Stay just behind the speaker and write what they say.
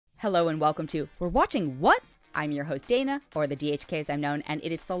Hello and welcome to We're Watching What? I'm your host Dana, or the DHK as I'm known, and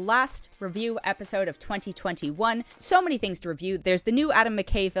it is the last review episode of 2021. So many things to review. There's the new Adam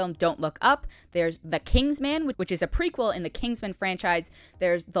McKay film, Don't Look Up. There's The Kingsman, which is a prequel in the Kingsman franchise.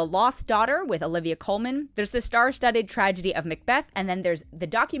 There's The Lost Daughter with Olivia Colman. There's the star-studded tragedy of Macbeth, and then there's the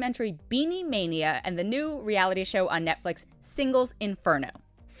documentary Beanie Mania and the new reality show on Netflix, Singles Inferno.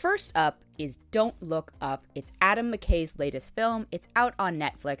 First up is Don't Look Up. It's Adam McKay's latest film. It's out on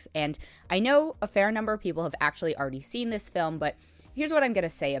Netflix, and I know a fair number of people have actually already seen this film, but here's what I'm going to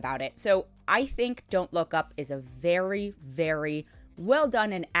say about it. So I think Don't Look Up is a very, very well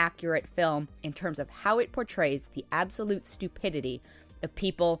done and accurate film in terms of how it portrays the absolute stupidity of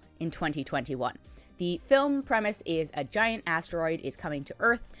people in 2021. The film premise is a giant asteroid is coming to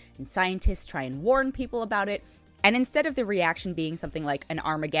Earth, and scientists try and warn people about it. And instead of the reaction being something like an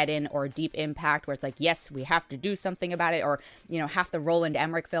Armageddon or a Deep Impact, where it's like, yes, we have to do something about it, or, you know, half the Roland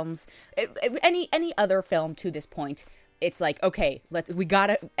Emmerich films, any other film to this point, it's like, okay,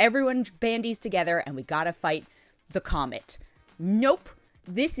 everyone bandies together and we gotta fight the comet. Nope.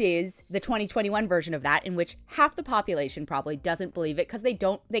 This is the 2021 version of that, in which half the population probably doesn't believe it because they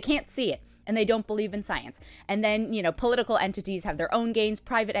can't see it. And they don't believe in science. And then, you know, political entities have their own gains,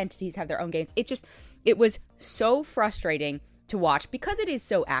 private entities have their own gains. It was so frustrating to watch because it is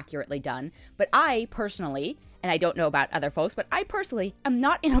so accurately done. But I personally, and I don't know about other folks, but I personally am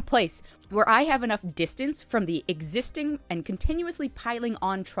not in a place where I have enough distance from the existing and continuously piling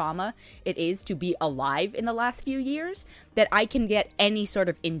on trauma it is to be alive in the last few years that I can get any sort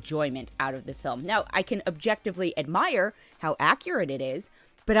of enjoyment out of this film. Now, I can objectively admire how accurate it is,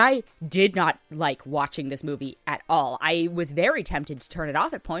 but I did not like watching this movie at all. I was very tempted to turn it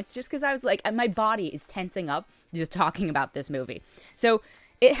off at points just because I was like, my body is tensing up just talking about this movie. So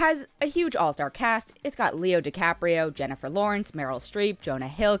it has a huge all-star cast. It's got Leo DiCaprio, Jennifer Lawrence, Meryl Streep, Jonah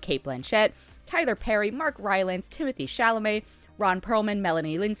Hill, Cate Blanchett, Tyler Perry, Mark Rylance, Timothy Chalamet, Ron Perlman,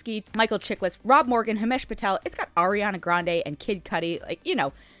 Melanie Linsky, Michael Chiklis, Rob Morgan, Himesh Patel. It's got Ariana Grande and Kid Cudi. Like, you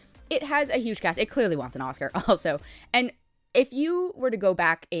know, it has a huge cast. It clearly wants an Oscar also. And if you were to go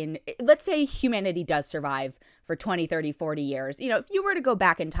back in, let's say humanity does survive for 20, 30, 40 years, you know, if you were to go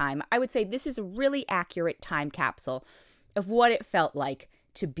back in time, I would say this is a really accurate time capsule of what it felt like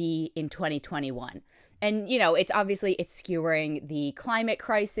to be in 2021. And, you know, it's skewering the climate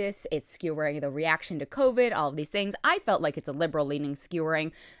crisis, it's skewering the reaction to COVID, all of these things. I felt like it's a liberal-leaning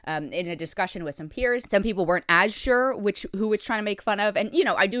skewering. In a discussion with some peers, some people weren't as sure who it's trying to make fun of. And, you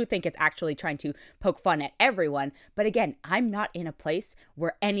know, I do think it's actually trying to poke fun at everyone. But again, I'm not in a place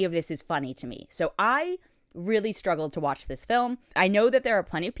where any of this is funny to me. So I really struggled to watch this film. I know that there are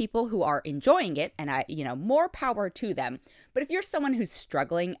plenty of people who are enjoying it, and more power to them. But if you're someone who's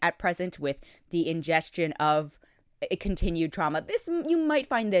struggling at present with the ingestion of a continued trauma, you might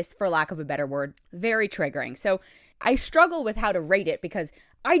find this, for lack of a better word, very triggering. So I struggle with how to rate it because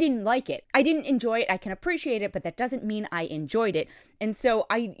I didn't like it. I didn't enjoy it. I can appreciate it, but that doesn't mean I enjoyed it. And so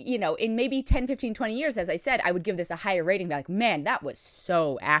in maybe 10, 15, 20 years, as I said, I would give this a higher rating, be like, man, that was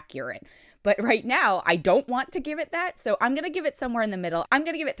so accurate. But right now, I don't want to give it that, so I'm going to give it somewhere in the middle. I'm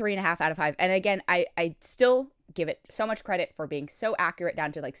going to give it 3.5 out of 5. And again, I still give it so much credit for being so accurate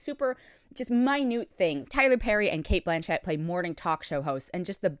down to like super, just minute things. Tyler Perry and Cate Blanchett play morning talk show hosts, and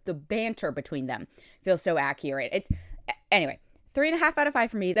just the banter between them feels so accurate. Anyway, 3.5 out of 5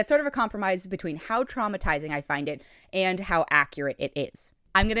 for me. That's sort of a compromise between how traumatizing I find it and how accurate it is.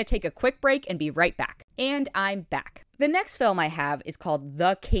 I'm going to take a quick break and be right back. And I'm back. The next film I have is called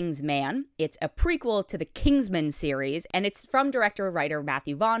The Kingsman. It's a prequel to the Kingsman series, and it's from director-writer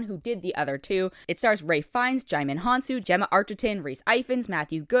Matthew Vaughn, who did the other two. It stars Ralph Fiennes, Djimon Hounsou, Gemma Arterton, Rhys Ifans,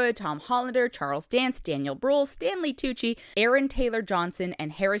 Matthew Goode, Tom Hollander, Charles Dance, Daniel Bruhl, Stanley Tucci, Aaron Taylor-Johnson,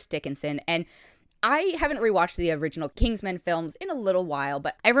 and Harris Dickinson. And I haven't rewatched the original Kingsman films in a little while,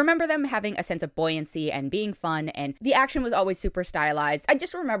 but I remember them having a sense of buoyancy and being fun, and the action was always super stylized. I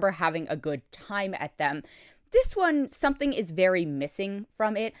just remember having a good time at them. This one, something is very missing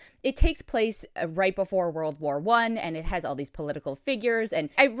from it. It takes place right before World War I, and it has all these political figures, and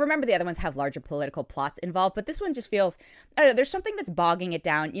I remember the other ones have larger political plots involved, but this one just feels, I don't know, there's something that's bogging it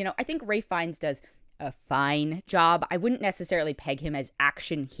down. You know, I think Ralph Fiennes does a fine job. I wouldn't necessarily peg him as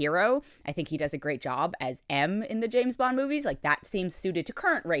action hero. I think he does a great job as M in the James Bond movies. Like, that seems suited to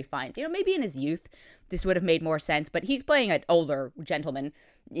current Ralph Fiennes. You know, maybe in his youth this would have made more sense, but he's playing an older gentleman,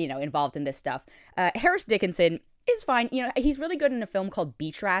 you know, involved in this stuff. Harris Dickinson is fine. You know, he's really good in a film called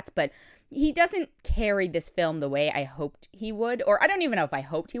Beach Rats, but he doesn't carry this film the way I hoped he would. Or I don't even know if I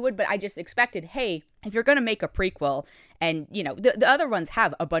hoped he would, but I just expected, hey, if you're going to make a prequel, and, you know, the other ones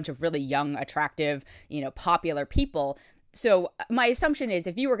have a bunch of really young, attractive, you know, popular people, So my assumption is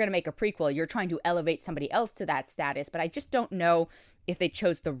if you were going to make a prequel, you're trying to elevate somebody else to that status, but I just don't know if they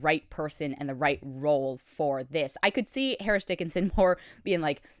chose the right person and the right role for this. I could see Harris Dickinson more being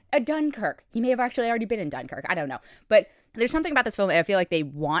like a Dunkirk. He may have actually already been in Dunkirk. I don't know. But there's something about this film, I feel like they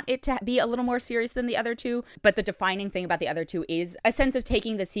want it to be a little more serious than the other two, but the defining thing about the other two is a sense of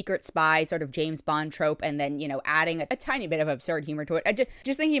taking the secret spy sort of James Bond trope and then, you know, adding a tiny bit of absurd humor to it.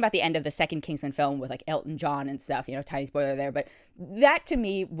 Just thinking about the end of the second Kingsman film with like Elton John and stuff, you know, tiny spoiler there, but that to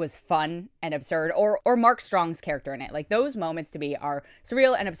me was fun and absurd, or Mark Strong's character in it. Like those moments to me are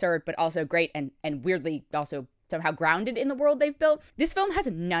surreal and absurd, but also great and weirdly also somehow grounded in the world they've built. This film has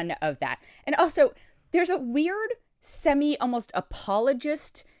none of that. And also there's a weird almost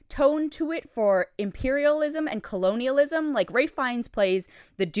apologist tone to it for imperialism and colonialism. Like Ralph Fiennes plays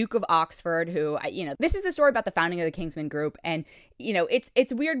the Duke of Oxford, who, you know, this is the story about the founding of the Kingsman Group. And, you know,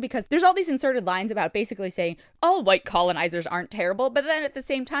 it's weird because there's all these inserted lines about basically saying all white colonizers aren't terrible. But then at the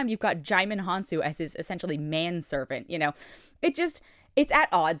same time, you've got Jaimin Hansu as his essentially manservant, you know, it's at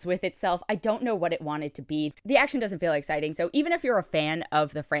odds with itself. I don't know what it wanted to be. The action doesn't feel exciting. So even if you're a fan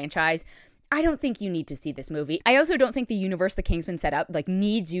of the franchise, I don't think you need to see this movie. I also don't think the universe the Kingsman set up, like,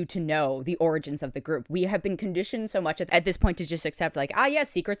 needs you to know the origins of the group. We have been conditioned so much at this point to just accept, like, yes,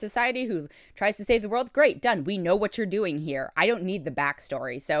 secret society who tries to save the world. Great, done. We know what you're doing here. I don't need the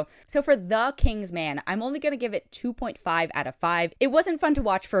backstory. So for The Kingsman, I'm only going to give it 2.5 out of 5. It wasn't fun to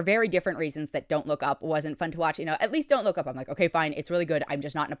watch for very different reasons that Don't Look Up wasn't fun to watch. You know, at least Don't Look Up, I'm like, okay, fine, it's really good. I'm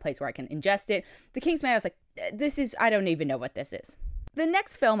just not in a place where I can ingest it. The Kingsman, I was like, I don't even know what this is. The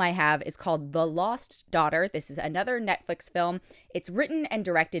next film I have is called The Lost Daughter. This is another Netflix film. It's written and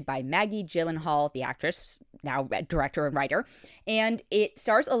directed by Maggie Gyllenhaal, the actress, now director and writer. And it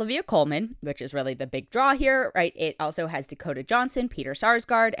stars Olivia Colman, which is really the big draw here, right? It also has Dakota Johnson, Peter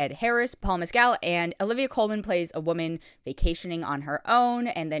Sarsgaard, Ed Harris, Paul Mescal, and Olivia Colman plays a woman vacationing on her own,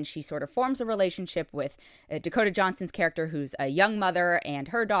 and then she sort of forms a relationship with Dakota Johnson's character, who's a young mother, and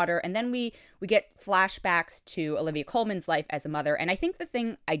her daughter, and then we get flashbacks to Olivia Colman's life as a mother. And I think the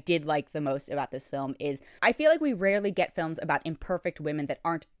thing I did like the most about this film is I feel like we rarely get films about imperfect women that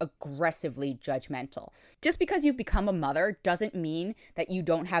aren't aggressively judgmental. Just because you've become a mother doesn't mean that you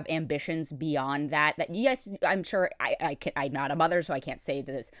don't have ambitions beyond that. That yes, I'm sure I'm not a mother, so I can't say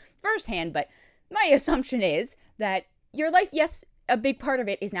this firsthand, but my assumption is that your life, yes, a big part of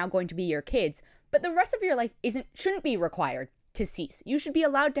it is now going to be your kids, but the rest of your life shouldn't be required to cease. You should be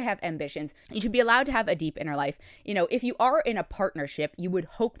allowed to have ambitions. You should be allowed to have a deep inner life. You know, if you are in a partnership, you would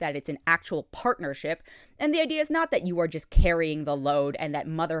hope that it's an actual partnership. And the idea is not that you are just carrying the load and that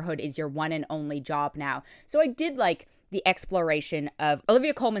motherhood is your one and only job now. So I did like the exploration of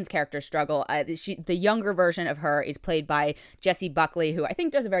Olivia Colman's character struggle. The younger version of her is played by Jessie Buckley, who I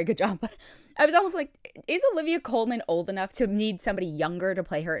think does a very good job. But I was almost like, is Olivia Colman old enough to need somebody younger to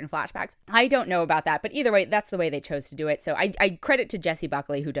play her in flashbacks? I don't know about that. But either way, that's the way they chose to do it. So I credit to Jessie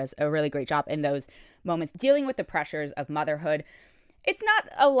Buckley, who does a really great job in those moments, dealing with the pressures of motherhood. It's not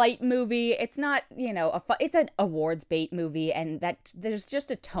a light movie. It's not, you know, it's an awards bait movie. And that there's just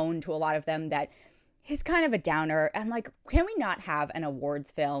a tone to a lot of them that is kind of a downer. I'm like, can we not have an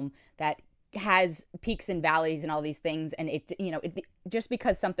awards film that has peaks and valleys and all these things? And just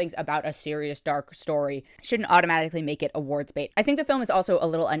because something's about a serious, dark story shouldn't automatically make it awards bait. I think the film is also a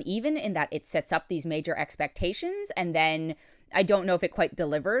little uneven in that it sets up these major expectations, and then I don't know if it quite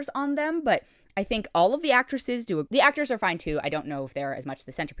delivers on them, but I think all of the actresses do. The actors are fine too. I don't know if they're as much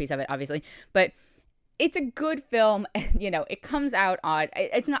the centerpiece of it, obviously, but it's a good film. You know, it comes out on,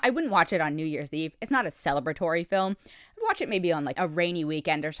 it's not, I wouldn't watch it on New Year's Eve. It's not a celebratory film. I'd watch it maybe on like a rainy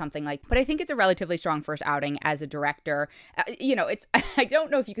weekend or something but I think it's a relatively strong first outing as a director. I don't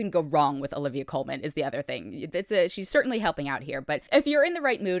know if you can go wrong with Olivia Colman is the other thing. She's certainly helping out here, but if you're in the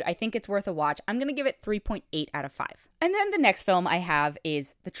right mood, I think it's worth a watch. I'm going to give it 3.8 out of 5. And then the next film I have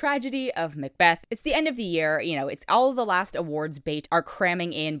is The Tragedy of Macbeth. It's the end of the year. You know, it's all the last awards bait are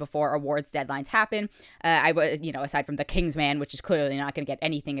cramming in before awards deadlines happen. Aside from The Kingsman, which is clearly not going to get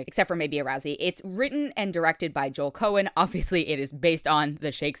anything except for maybe a Rousey. It's written and directed by Joel Cohen. Obviously, it is based on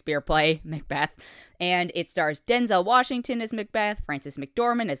the Shakespeare play, Macbeth. And it stars Denzel Washington as Macbeth, Frances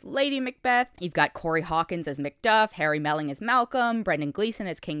McDormand as Lady Macbeth. You've got Corey Hawkins as Macduff, Harry Melling as Malcolm, Brendan Gleeson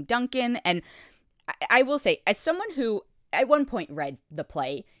as King Duncan. And I will say, as someone who at one point read the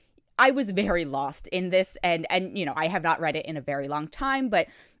play, I was very lost in this. And I have not read it in a very long time, but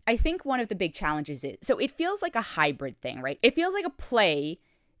I think one of the big challenges is, so it feels like a hybrid thing, right? It feels like a play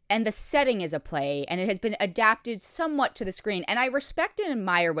and the setting is a play, and it has been adapted somewhat to the screen. And I respect and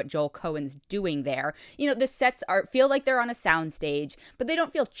admire what Joel Coen's doing there. You know, the sets feel like they're on a soundstage, but they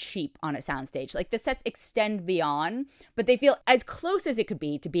don't feel cheap on a soundstage. Like, the sets extend beyond, but they feel as close as it could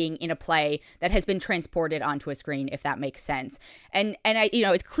be to being in a play that has been transported onto a screen, if that makes sense. And I, you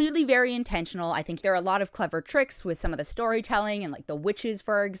know, it's clearly very intentional. I think there are a lot of clever tricks with some of the storytelling and, like, the witches,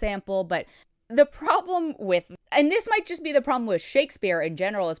 for example, but the problem with, and this might just be the problem with Shakespeare in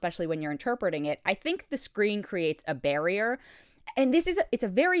general, especially when you're interpreting it, I think the screen creates a barrier. And it's a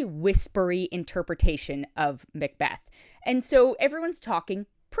very whispery interpretation of Macbeth. And so everyone's talking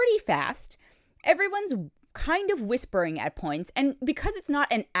pretty fast. Everyone's kind of whispering at points. And because it's not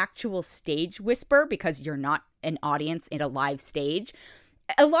an actual stage whisper, because you're not an audience in a live stage,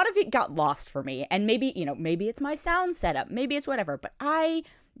 a lot of it got lost for me. And maybe it's my sound setup, maybe it's whatever, but I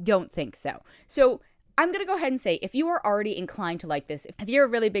don't think so. So I'm going to go ahead and say, if you are already inclined to like this, if you're a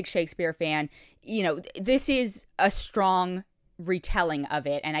really big Shakespeare fan, you know, this is a strong retelling of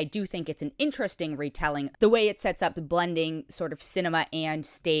it, and I do think it's an interesting retelling. The way it sets up the blending sort of cinema and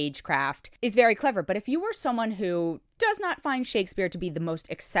stagecraft is very clever. But if you were someone who does not find Shakespeare to be the most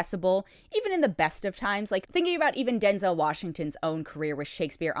accessible, even in the best of times, like thinking about even Denzel Washington's own career with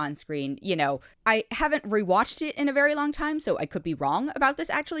Shakespeare on screen, you know, I haven't rewatched it in a very long time, so I could be wrong about this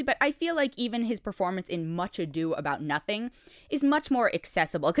actually, but I feel like even his performance in Much Ado About Nothing is much more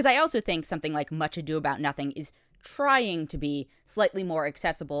accessible, because I also think something like Much Ado About Nothing is trying to be slightly more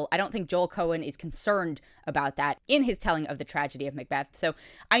accessible. I don't think Joel Coen is concerned about that in his telling of the tragedy of Macbeth. So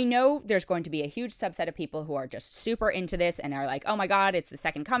I know there's going to be a huge subset of people who are just super into this and are like, oh my God, it's the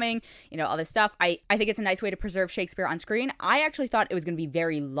second coming, you know, all this stuff. I think it's a nice way to preserve Shakespeare on screen. I actually thought it was going to be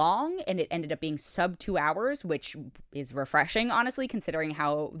very long, and it ended up being sub 2 hours, which is refreshing, honestly, considering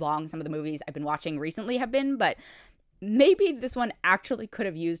how long some of the movies I've been watching recently have been. But maybe this one actually could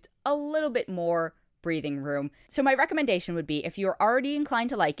have used a little bit more breathing room. So my recommendation would be, if you're already inclined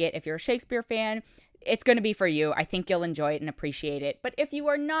to like it, if you're a Shakespeare fan, it's going to be for you. I think you'll enjoy it and appreciate it. But if you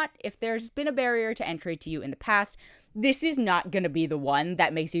are not, if there's been a barrier to entry to you in the past, this is not going to be the one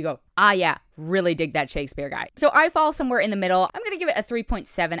that makes you go, ah, yeah, really dig that Shakespeare guy. So I fall somewhere in the middle. I'm going to give it a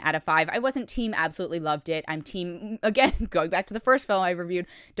 3.7 out of 5. I wasn't team absolutely loved it. I'm team, again, going back to the first film I reviewed,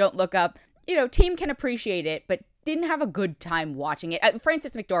 Don't Look Up. You know, team can appreciate it, but didn't have a good time watching it.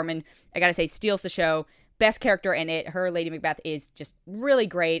 Frances McDormand, I gotta say, steals the show. Best character in it. Her Lady Macbeth is just really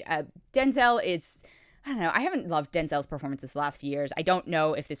great. Denzel is, I don't know, I haven't loved Denzel's performances the last few years. I don't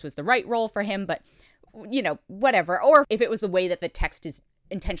know if this was the right role for him, but, you know, whatever. Or if it was the way that the text is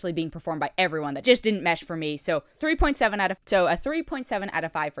intentionally being performed by everyone that just didn't mesh for me. So a 3.7 out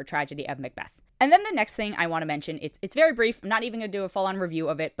of 5 for Tragedy of Macbeth. And then the next thing I want to mention, it's very brief. I'm not even going to do a full-on review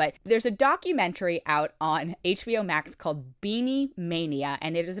of it, but there's a documentary out on HBO Max called Beanie Mania,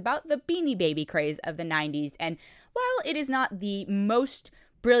 and it is about the Beanie Baby craze of the 90s. And while it is not the most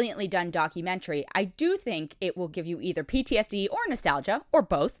brilliantly done documentary, I do think it will give you either PTSD or nostalgia, or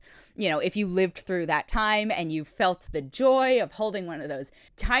both. You know, if you lived through that time and you felt the joy of holding one of those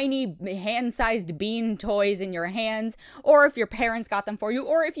tiny hand-sized bean toys in your hands, or if your parents got them for you,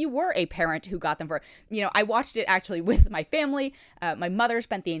 or if you were a parent who got them for, you know, I watched it actually with my family. My mother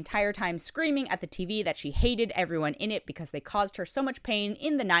spent the entire time screaming at the TV that she hated everyone in it because they caused her so much pain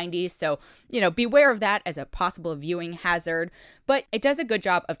in the 90s. So, you know, beware of that as a possible viewing hazard. But it does a good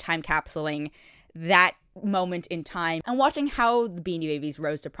job of time capsuling that moment in time and watching how the Beanie Babies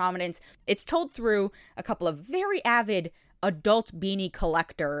rose to prominence. It's told through a couple of very avid adult beanie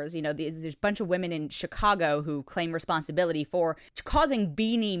collectors. You know, there's a bunch of women in Chicago who claim responsibility for causing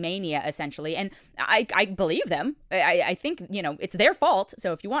beanie mania, essentially. And I believe them. I think, you know, it's their fault.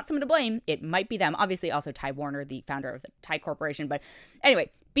 So if you want someone to blame, it might be them. Obviously, also Ty Warner, the founder of the Ty Corporation. But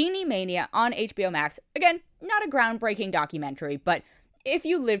anyway, Beanie Mania on HBO Max. Again, not a groundbreaking documentary, but if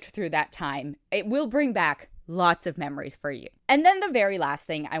you lived through that time, it will bring back lots of memories for you. And then the very last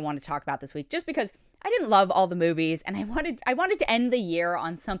thing I want to talk about this week, just because I didn't love all the movies and I wanted to end the year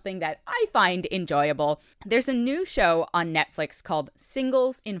on something that I find enjoyable. There's a new show on Netflix called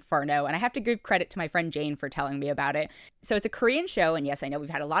Singles Inferno, and I have to give credit to my friend Jane for telling me about it. So it's a Korean show, and yes, I know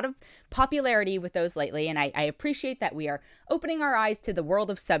we've had a lot of popularity with those lately, and I appreciate that we are opening our eyes to the world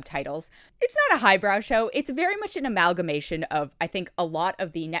of subtitles. It's not a highbrow show. It's very much an amalgamation of, I think, a lot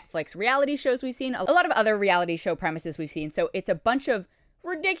of the Netflix reality shows we've seen, a lot of other reality show premises we've seen. So it's a bunch of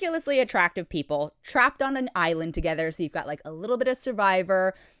ridiculously attractive people trapped on an island together. So you've got like a little bit of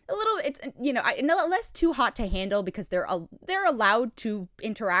Survivor, a little, it's, you know, less too hot to handle because they're allowed to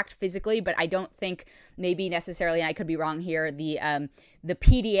interact physically, but I don't think maybe necessarily, and I could be wrong here, the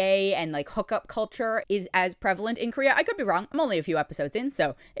PDA and like hookup culture is as prevalent in Korea. I could be wrong. I'm only a few episodes in,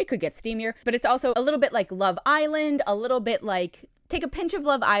 so it could get steamier, but it's also a little bit like Love Island, a little bit like, take a pinch of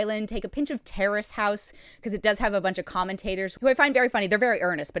Love Island, take a pinch of Terrace House, because it does have a bunch of commentators who I find very funny. They're very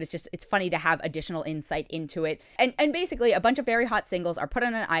earnest, but it's funny to have additional insight into it. And basically, a bunch of very hot singles are put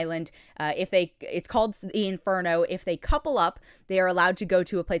on an island. It's called the Inferno. If they couple up, they are allowed to go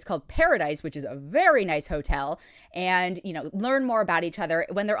to a place called Paradise, which is a very nice hotel, and, you know, learn more about each other.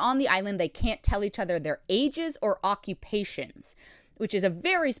 When they're on the island, they can't tell each other their ages or occupations, which is a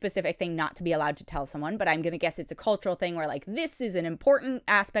very specific thing not to be allowed to tell someone, but I'm going to guess it's a cultural thing where, like, this is an important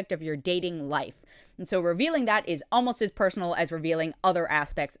aspect of your dating life. And so revealing that is almost as personal as revealing other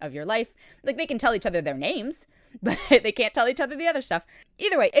aspects of your life. Like, they can tell each other their names, but they can't tell each other the other stuff.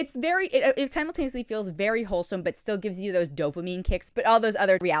 Either way, it simultaneously feels very wholesome, but still gives you those dopamine kicks. But all those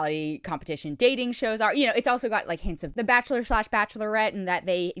other reality competition dating shows are, you know, it's also got like hints of The Bachelor/Bachelorette, and that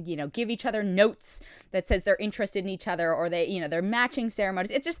they, you know, give each other notes that says they're interested in each other, or they, you know, they're matching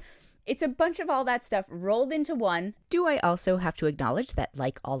ceremonies. It's a bunch of all that stuff rolled into one. Do I also have to acknowledge that,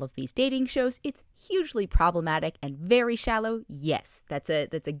 like all of these dating shows, it's hugely problematic and very shallow? Yes, that's a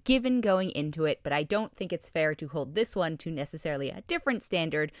given going into it, but I don't think it's fair to hold this one to necessarily a different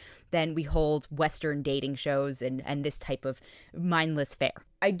standard than we hold Western dating shows and this type of mindless fare.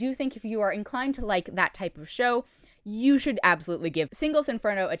 I do think if you are inclined to like that type of show, you should absolutely give Singles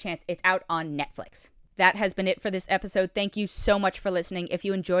Inferno a chance. It's out on Netflix. That has been it for this episode. Thank you so much for listening. If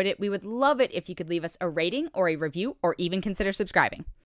you enjoyed it, we would love it if you could leave us a rating or a review, or even consider subscribing.